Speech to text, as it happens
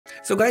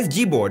So guys,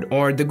 Gboard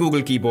or the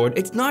Google keyboard,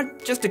 it's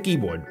not just a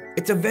keyboard.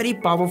 It's a very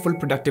powerful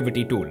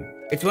productivity tool.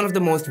 It's one of the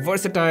most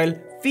versatile,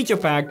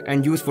 feature-packed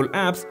and useful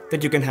apps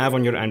that you can have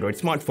on your Android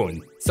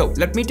smartphone. So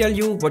let me tell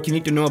you what you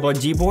need to know about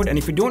Gboard, and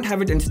if you don't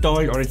have it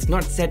installed or it's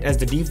not set as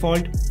the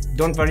default,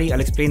 don't worry, I'll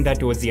explain that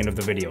towards the end of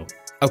the video.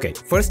 Okay,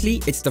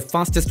 firstly, it's the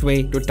fastest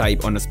way to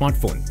type on a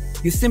smartphone.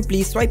 You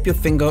simply swipe your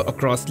finger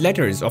across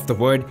letters of the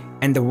word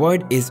and the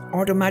word is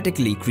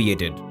automatically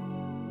created.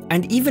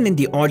 And even in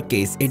the odd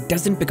case it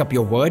doesn't pick up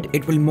your word,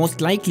 it will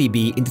most likely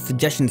be in the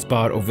suggestions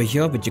bar over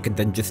here, which you can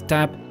then just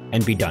tap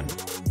and be done.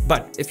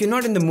 But if you're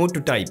not in the mood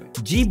to type,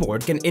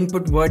 Gboard can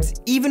input words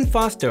even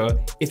faster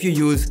if you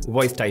use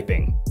voice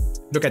typing.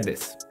 Look at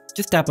this.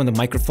 Just tap on the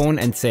microphone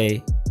and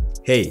say,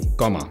 "Hey,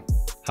 comma,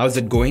 how's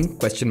it going?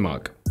 Question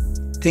mark.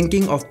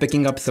 Thinking of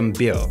picking up some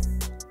beer.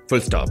 Full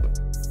stop.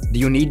 Do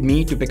you need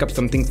me to pick up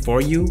something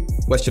for you?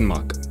 Question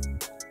mark."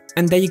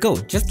 And there you go,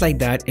 just like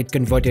that, it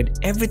converted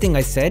everything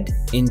I said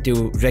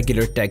into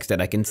regular text that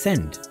I can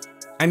send.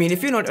 I mean,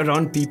 if you're not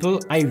around people,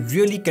 I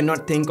really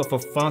cannot think of a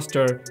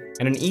faster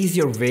and an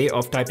easier way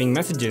of typing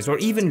messages or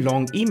even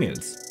long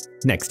emails.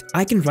 Next,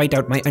 I can write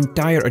out my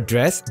entire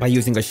address by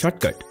using a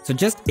shortcut. So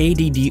just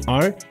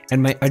ADDR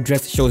and my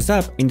address shows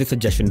up in the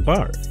suggestion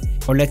bar.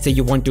 Or let's say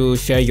you want to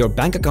share your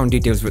bank account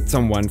details with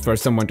someone for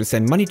someone to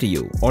send money to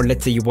you. Or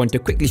let's say you want to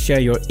quickly share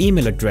your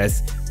email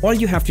address. All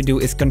you have to do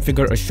is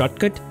configure a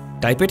shortcut,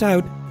 type it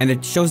out, and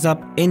it shows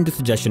up in the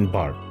suggestion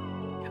bar.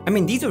 I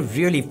mean, these are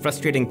really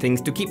frustrating things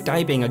to keep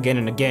typing again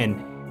and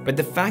again, but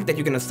the fact that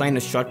you can assign a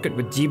shortcut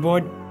with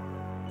Gboard,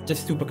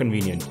 just super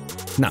convenient.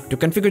 Now, to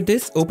configure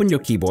this, open your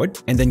keyboard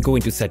and then go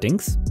into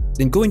settings,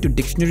 then go into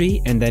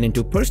dictionary and then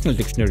into personal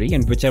dictionary,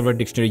 and whichever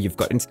dictionary you've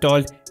got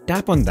installed,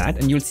 tap on that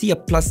and you'll see a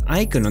plus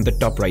icon on the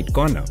top right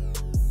corner.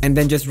 And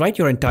then just write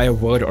your entire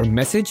word or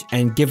message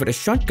and give it a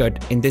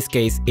shortcut, in this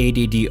case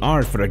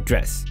ADDR for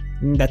address.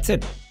 And that's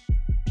it.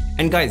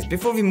 And guys,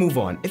 before we move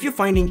on, if you're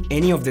finding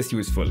any of this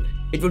useful,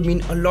 it would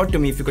mean a lot to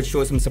me if you could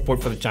show some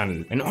support for the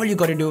channel. And all you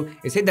gotta do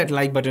is hit that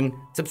like button,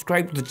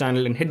 subscribe to the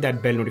channel and hit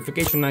that bell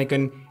notification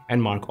icon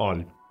and mark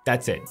all.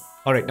 That's it.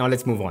 Alright, now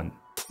let's move on.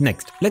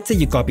 Next, let's say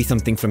you copy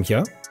something from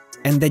here,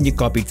 and then you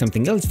copied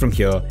something else from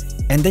here,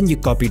 and then you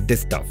copied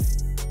this stuff.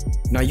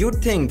 Now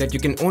you'd think that you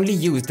can only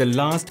use the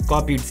last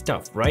copied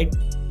stuff, right?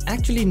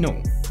 Actually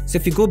no. So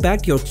if you go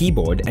back to your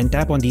keyboard and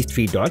tap on these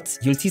three dots,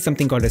 you'll see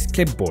something called as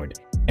clipboard.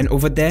 And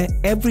over there,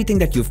 everything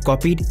that you've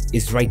copied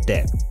is right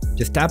there.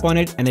 Just tap on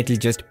it and it'll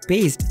just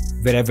paste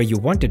wherever you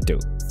want it to.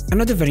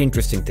 Another very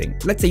interesting thing,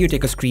 let's say you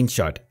take a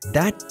screenshot.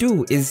 That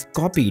too is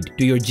copied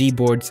to your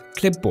Gboard's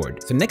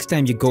clipboard. So next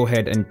time you go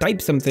ahead and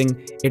type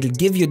something, it'll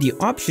give you the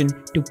option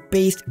to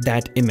paste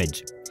that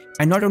image.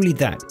 And not only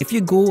that, if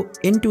you go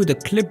into the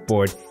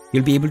clipboard,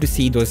 you'll be able to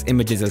see those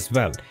images as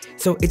well.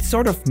 So it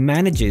sort of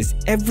manages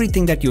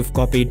everything that you've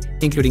copied,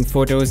 including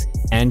photos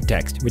and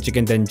text, which you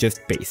can then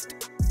just paste.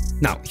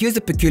 Now, here's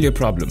a peculiar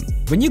problem.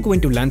 When you go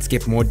into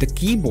landscape mode, the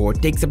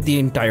keyboard takes up the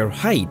entire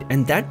height,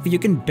 and that way you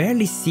can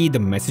barely see the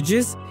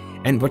messages,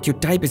 and what you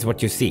type is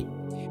what you see.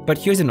 But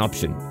here's an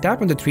option.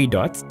 Tap on the three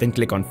dots, then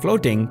click on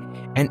floating,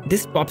 and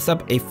this pops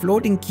up a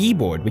floating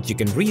keyboard which you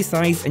can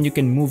resize and you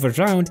can move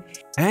around,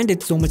 and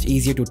it's so much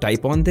easier to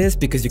type on this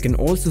because you can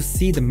also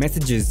see the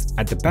messages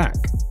at the back.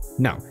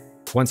 Now,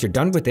 once you're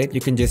done with it,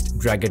 you can just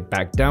drag it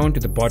back down to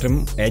the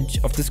bottom edge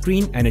of the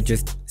screen and it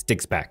just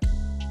sticks back.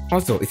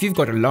 Also, if you've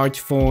got a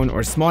large phone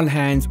or small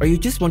hands, or you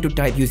just want to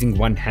type using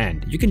one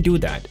hand, you can do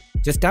that.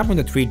 Just tap on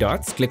the three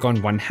dots, click on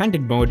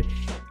one-handed mode,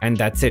 and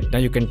that's it. Now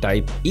you can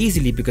type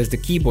easily because the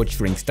keyboard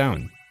shrinks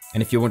down.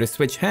 And if you want to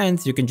switch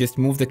hands, you can just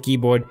move the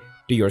keyboard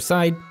to your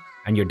side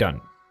and you're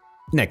done.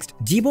 Next,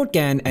 Gboard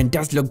can and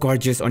does look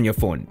gorgeous on your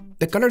phone.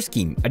 The color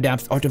scheme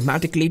adapts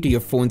automatically to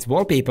your phone's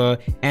wallpaper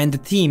and the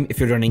theme if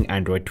you're running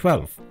Android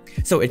 12.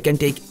 So it can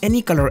take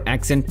any color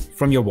accent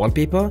from your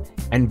wallpaper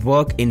and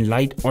work in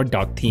light or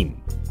dark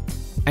theme.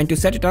 And to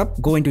set it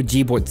up, go into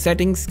Gboard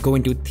settings, go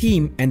into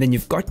theme, and then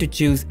you've got to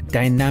choose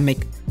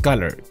dynamic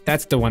color.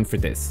 That's the one for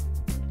this.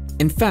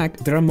 In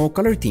fact, there are more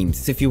color themes.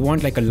 So if you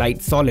want like a light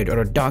solid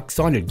or a dark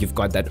solid, you've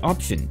got that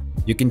option.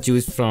 You can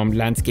choose from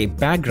landscape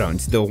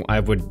backgrounds, though I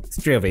would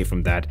stray away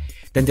from that.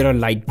 Then there are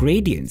light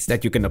gradients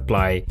that you can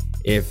apply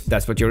if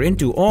that's what you're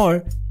into,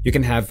 or you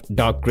can have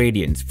dark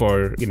gradients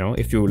for,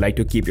 if you like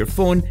to keep your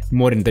phone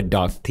more in the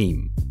dark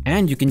theme.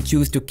 And you can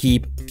choose to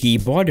keep key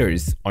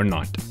borders or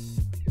not.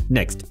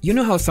 Next, you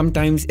know how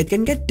sometimes it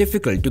can get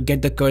difficult to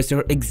get the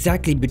cursor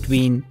exactly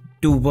between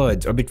two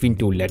words or between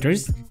two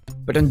letters?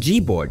 But on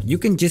Gboard, you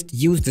can just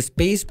use the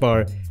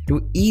spacebar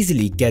to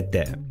easily get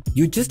there.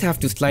 You just have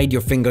to slide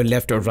your finger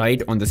left or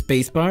right on the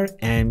spacebar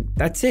and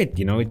that's it.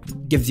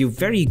 It gives you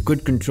very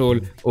good control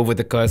over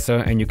the cursor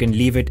and you can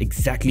leave it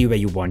exactly where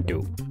you want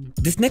to.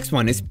 This next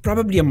one is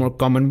probably a more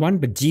common one,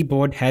 but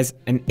Gboard has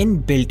an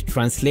inbuilt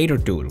translator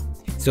tool.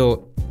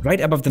 So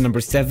right above the number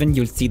 7,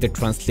 you'll see the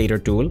translator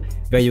tool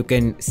where you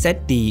can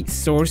set the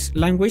source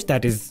language,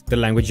 that is the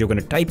language you're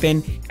going to type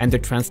in, and the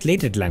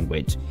translated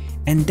language.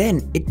 And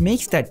then it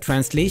makes that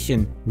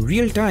translation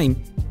real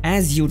time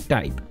as you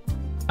type.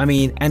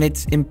 And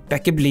it's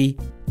impeccably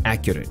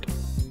accurate.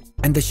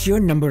 And the sheer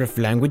number of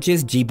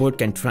languages Gboard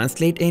can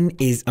translate in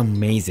is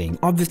amazing.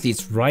 Obviously,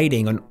 it's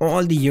riding on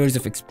all the years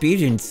of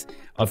experience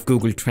of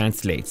Google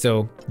Translate,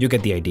 so you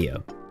get the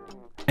idea.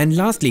 And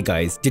lastly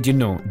guys, did you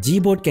know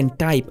Gboard can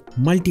type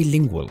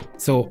multilingual?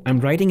 So I'm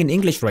writing in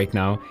English right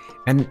now,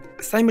 and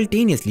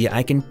simultaneously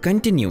I can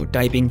continue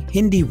typing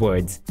Hindi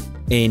words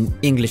in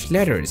English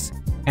letters,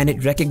 and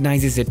it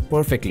recognizes it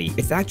perfectly.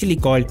 It's actually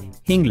called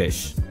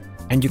Hinglish.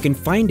 And you can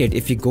find it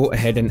if you go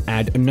ahead and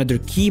add another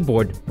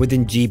keyboard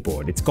within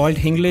Gboard. It's called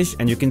Hinglish,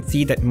 and you can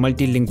see that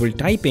multilingual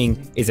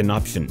typing is an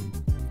option.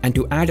 And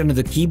to add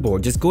another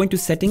keyboard, just go into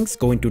settings,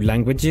 go into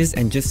languages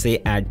and just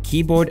say add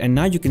keyboard, and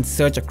now you can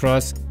search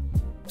across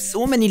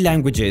so many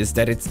languages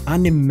that it's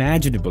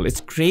unimaginable.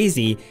 It's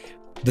crazy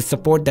the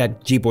support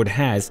that Gboard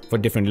has for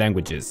different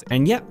languages.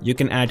 And yeah, you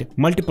can add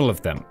multiple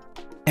of them.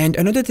 And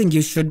another thing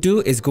you should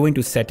do is go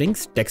into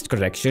settings, text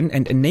correction,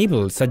 and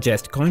enable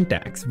suggest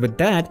contacts. With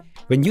that,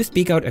 when you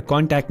speak out a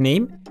contact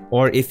name,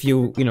 or if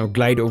you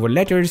glide over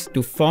letters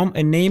to form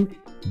a name,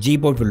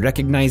 Gboard will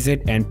recognize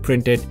it and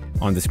print it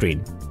on the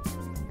screen.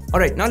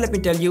 Alright, now let me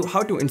tell you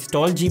how to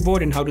install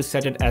Gboard and how to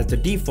set it as the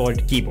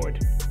default keyboard.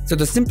 So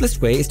the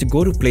simplest way is to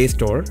go to Play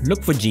Store,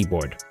 look for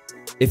Gboard.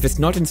 If it's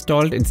not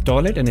installed,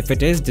 install it, and if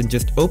it is, then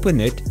just open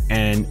it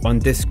and on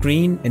this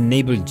screen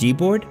enable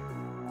Gboard,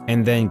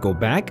 and then go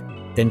back,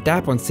 then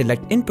tap on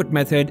select input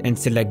method and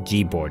select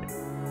Gboard.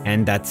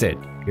 And that's it.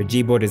 Your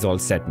Gboard is all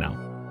set now.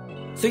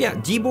 So yeah,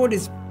 Gboard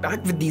is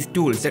packed with these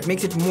tools that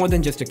makes it more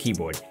than just a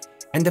keyboard.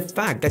 And the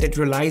fact that it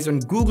relies on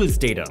Google's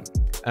data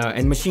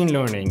and machine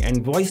learning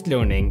and voice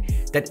learning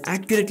that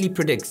accurately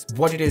predicts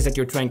what it is that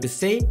you're trying to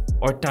say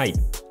or type,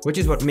 which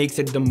is what makes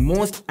it the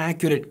most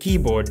accurate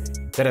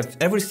keyboard that I've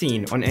ever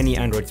seen on any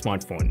Android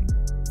smartphone.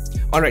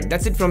 Alright,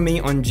 that's it from me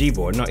on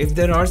Gboard. Now, if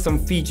there are some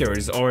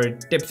features or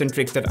tips and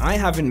tricks that I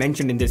haven't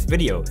mentioned in this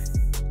video,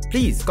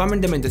 please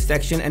comment them in the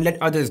section and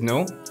let others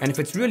know. And if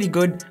it's really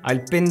good, I'll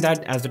pin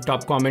that as the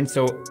top comment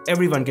so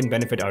everyone can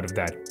benefit out of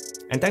that.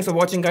 And thanks for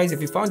watching guys.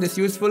 If you found this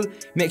useful,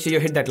 make sure you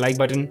hit that like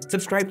button,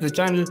 subscribe to the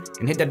channel,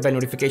 and hit that bell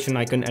notification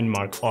icon and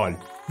mark all.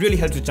 Really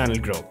helps the channel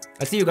grow.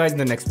 I'll see you guys in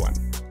the next one.